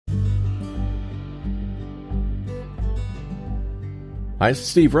Hi, it's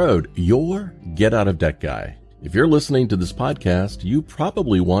Steve Rode, your Get Out of Debt guy. If you're listening to this podcast, you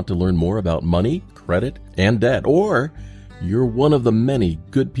probably want to learn more about money, credit, and debt, or you're one of the many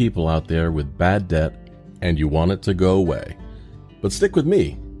good people out there with bad debt and you want it to go away. But stick with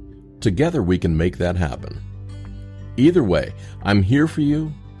me. Together we can make that happen. Either way, I'm here for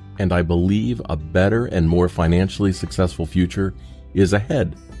you, and I believe a better and more financially successful future is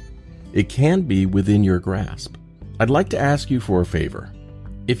ahead. It can be within your grasp. I'd like to ask you for a favor.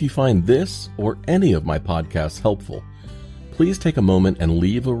 If you find this or any of my podcasts helpful, please take a moment and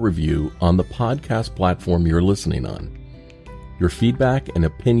leave a review on the podcast platform you're listening on. Your feedback and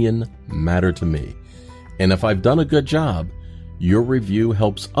opinion matter to me, and if I've done a good job, your review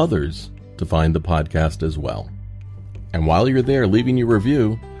helps others to find the podcast as well. And while you're there leaving your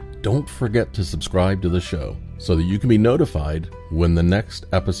review, don't forget to subscribe to the show so that you can be notified when the next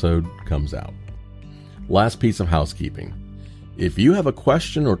episode comes out. Last piece of housekeeping. If you have a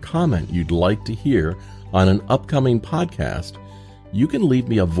question or comment you'd like to hear on an upcoming podcast, you can leave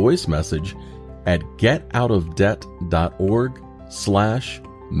me a voice message at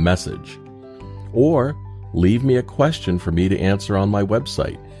getoutofdebt.org/message. Or leave me a question for me to answer on my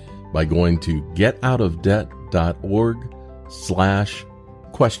website by going to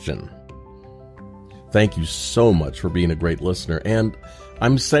getoutofdebt.org/question. Thank you so much for being a great listener, and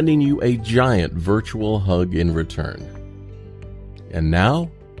I'm sending you a giant virtual hug in return. And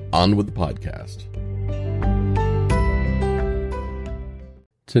now, on with the podcast.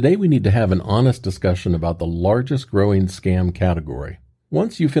 Today we need to have an honest discussion about the largest growing scam category.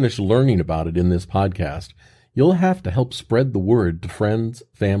 Once you finish learning about it in this podcast, you'll have to help spread the word to friends,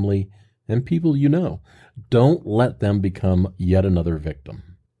 family, and people you know. Don't let them become yet another victim.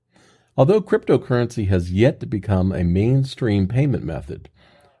 Although cryptocurrency has yet to become a mainstream payment method,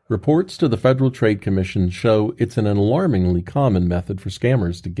 reports to the Federal Trade Commission show it's an alarmingly common method for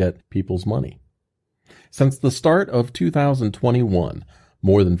scammers to get people's money. Since the start of 2021,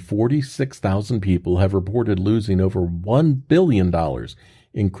 more than 46,000 people have reported losing over $1 billion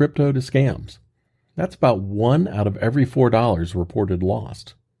in crypto to scams. That's about 1 out of every $4 reported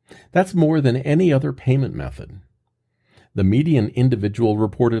lost. That's more than any other payment method. The median individual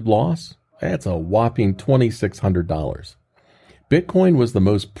reported loss? That's a whopping $2,600. Bitcoin was the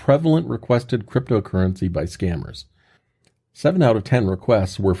most prevalent requested cryptocurrency by scammers. 7 out of 10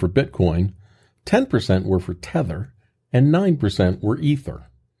 requests were for Bitcoin, 10% were for Tether, and 9% were Ether.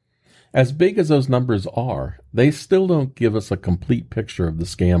 As big as those numbers are, they still don't give us a complete picture of the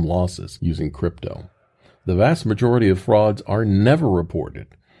scam losses using crypto. The vast majority of frauds are never reported,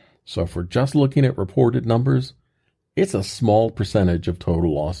 so if we're just looking at reported numbers, it's a small percentage of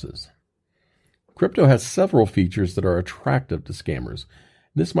total losses. Crypto has several features that are attractive to scammers.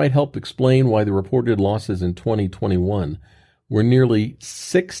 This might help explain why the reported losses in 2021 were nearly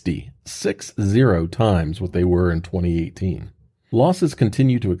 60 times what they were in 2018. Losses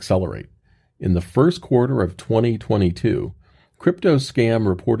continue to accelerate. In the first quarter of 2022, crypto scam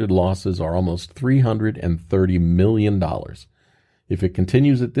reported losses are almost $330 million. If it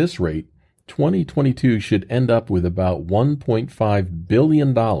continues at this rate, 2022 should end up with about $1.5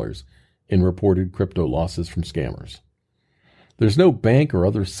 billion in reported crypto losses from scammers. There's no bank or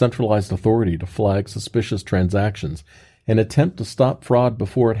other centralized authority to flag suspicious transactions and attempt to stop fraud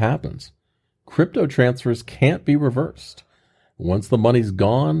before it happens. Crypto transfers can't be reversed. Once the money's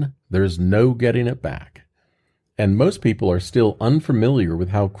gone, there's no getting it back. And most people are still unfamiliar with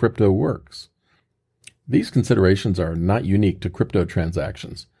how crypto works. These considerations are not unique to crypto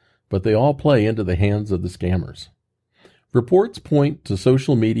transactions, but they all play into the hands of the scammers. Reports point to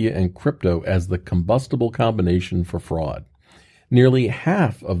social media and crypto as the combustible combination for fraud. Nearly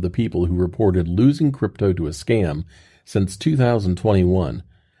half of the people who reported losing crypto to a scam since 2021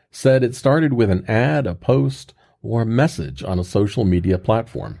 said it started with an ad, a post, or a message on a social media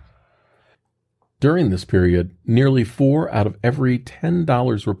platform. During this period, nearly 4 out of every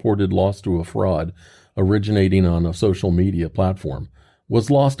 $10 reported lost to a fraud originating on a social media platform was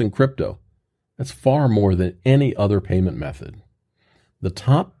lost in crypto. That's far more than any other payment method. The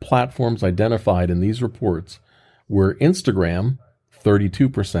top platforms identified in these reports were Instagram,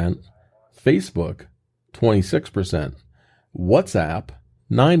 32%, Facebook, 26%, WhatsApp,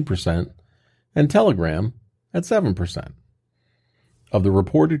 9%, and Telegram at 7%. Of the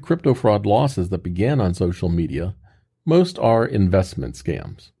reported crypto fraud losses that began on social media, most are investment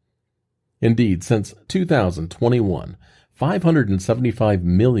scams. Indeed, since 2021, 575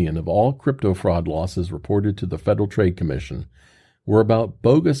 million of all crypto fraud losses reported to the Federal Trade Commission were about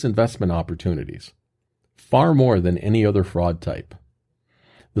bogus investment opportunities, far more than any other fraud type.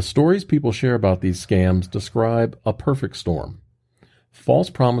 The stories people share about these scams describe a perfect storm. false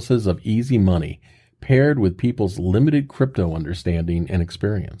promises of easy money paired with people's limited crypto understanding and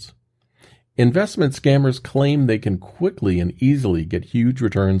experience. Investment scammers claim they can quickly and easily get huge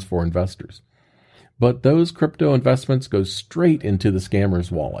returns for investors. But those crypto investments go straight into the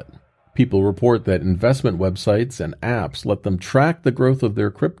scammer's wallet. People report that investment websites and apps let them track the growth of their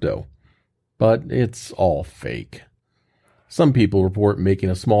crypto, but it's all fake. Some people report making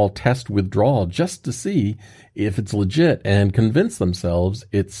a small test withdrawal just to see if it's legit and convince themselves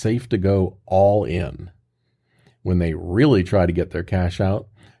it's safe to go all in. When they really try to get their cash out,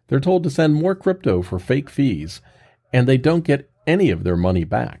 they're told to send more crypto for fake fees, and they don't get any of their money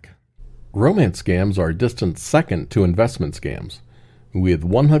back. Romance scams are a distant second to investment scams, with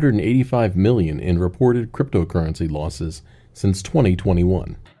 185 million in reported cryptocurrency losses since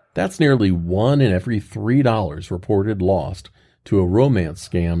 2021. That's nearly 1 in every $3 reported lost to a romance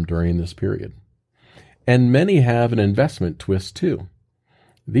scam during this period. And many have an investment twist too.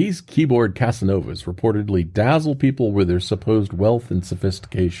 These keyboard Casanovas reportedly dazzle people with their supposed wealth and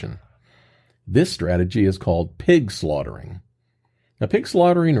sophistication. This strategy is called pig slaughtering. Now, pig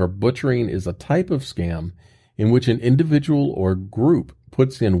slaughtering or butchering is a type of scam in which an individual or group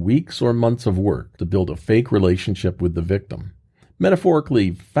puts in weeks or months of work to build a fake relationship with the victim,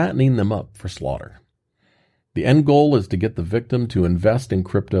 metaphorically fattening them up for slaughter. The end goal is to get the victim to invest in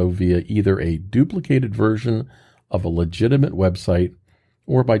crypto via either a duplicated version of a legitimate website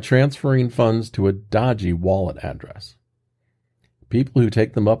or by transferring funds to a dodgy wallet address. People who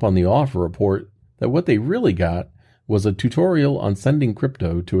take them up on the offer report that what they really got was a tutorial on sending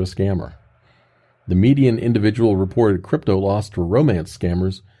crypto to a scammer. The median individual reported crypto loss to romance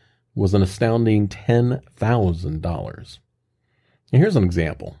scammers was an astounding $10,000. And here's an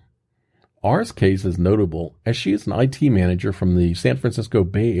example. R's case is notable as she is an IT manager from the San Francisco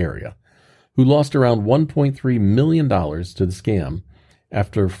Bay Area who lost around $1.3 million to the scam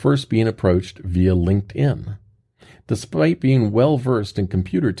after first being approached via LinkedIn. Despite being well-versed in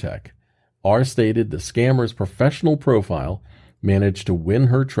computer tech, R stated the scammer's professional profile managed to win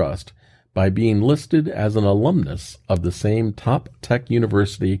her trust by being listed as an alumnus of the same top tech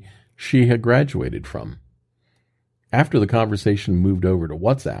university she had graduated from. After the conversation moved over to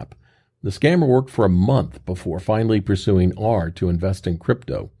WhatsApp, the scammer worked for a month before finally pursuing R to invest in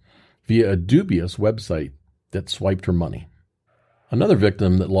crypto via a dubious website that swiped her money. Another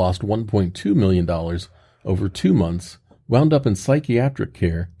victim that lost $1.2 million over 2 months wound up in psychiatric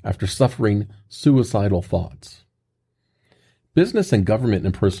care after suffering suicidal thoughts. Business and government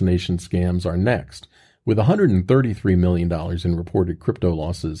impersonation scams are next, with $133 million in reported crypto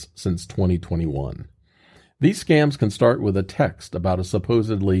losses since 2021. These scams can start with a text about a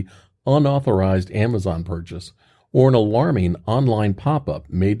supposedly unauthorized Amazon purchase or an alarming online pop-up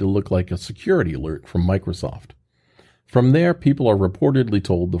made to look like a security alert from Microsoft. From there, people are reportedly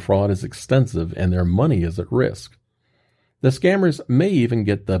told the fraud is extensive and their money is at risk. The scammers may even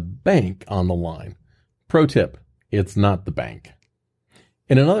get the bank on the line. Pro tip, it's not the bank.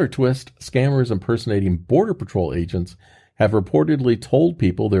 In another twist, scammers impersonating Border Patrol agents have reportedly told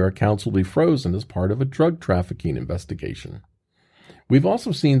people their accounts will be frozen as part of a drug trafficking investigation. We've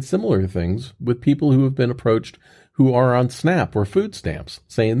also seen similar things with people who have been approached who are on SNAP or food stamps,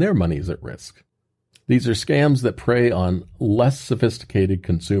 saying their money is at risk. These are scams that prey on less sophisticated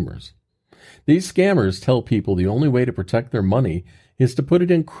consumers. These scammers tell people the only way to protect their money is to put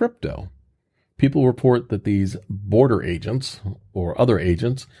it in crypto. People report that these border agents or other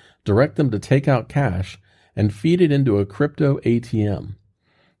agents direct them to take out cash and feed it into a crypto ATM.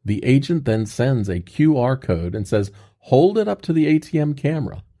 The agent then sends a QR code and says, "Hold it up to the ATM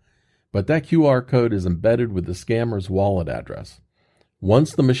camera." But that QR code is embedded with the scammer's wallet address.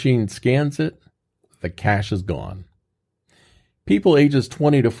 Once the machine scans it, the cash is gone. People ages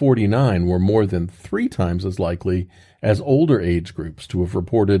 20 to 49 were more than 3 times as likely as older age groups to have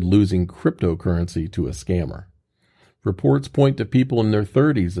reported losing cryptocurrency to a scammer. Reports point to people in their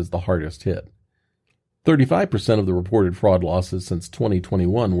 30s as the hardest hit. 35% of the reported fraud losses since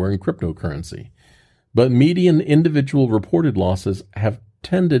 2021 were in cryptocurrency, but median individual reported losses have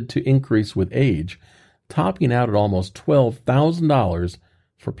tended to increase with age, topping out at almost $12,000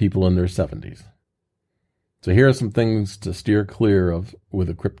 for people in their 70s. So here are some things to steer clear of with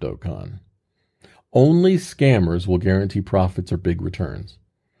a crypto con. Only scammers will guarantee profits or big returns.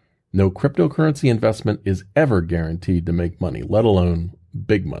 No cryptocurrency investment is ever guaranteed to make money, let alone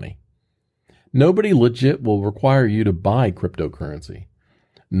big money. Nobody legit will require you to buy cryptocurrency.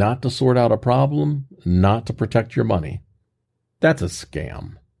 Not to sort out a problem, not to protect your money. That's a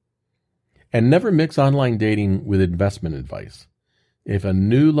scam. And never mix online dating with investment advice. If a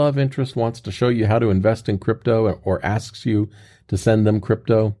new love interest wants to show you how to invest in crypto or asks you to send them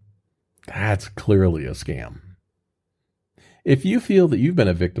crypto, that's clearly a scam. If you feel that you've been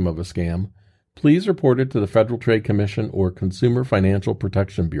a victim of a scam, please report it to the Federal Trade Commission or Consumer Financial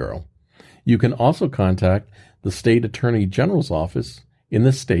Protection Bureau. You can also contact the State Attorney General's office in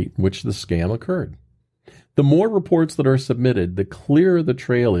the state in which the scam occurred. The more reports that are submitted, the clearer the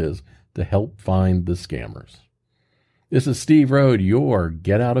trail is to help find the scammers. This is Steve Rode, your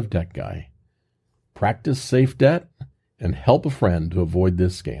Get Out of Debt guy. Practice safe debt and help a friend to avoid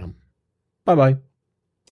this scam. Bye-bye.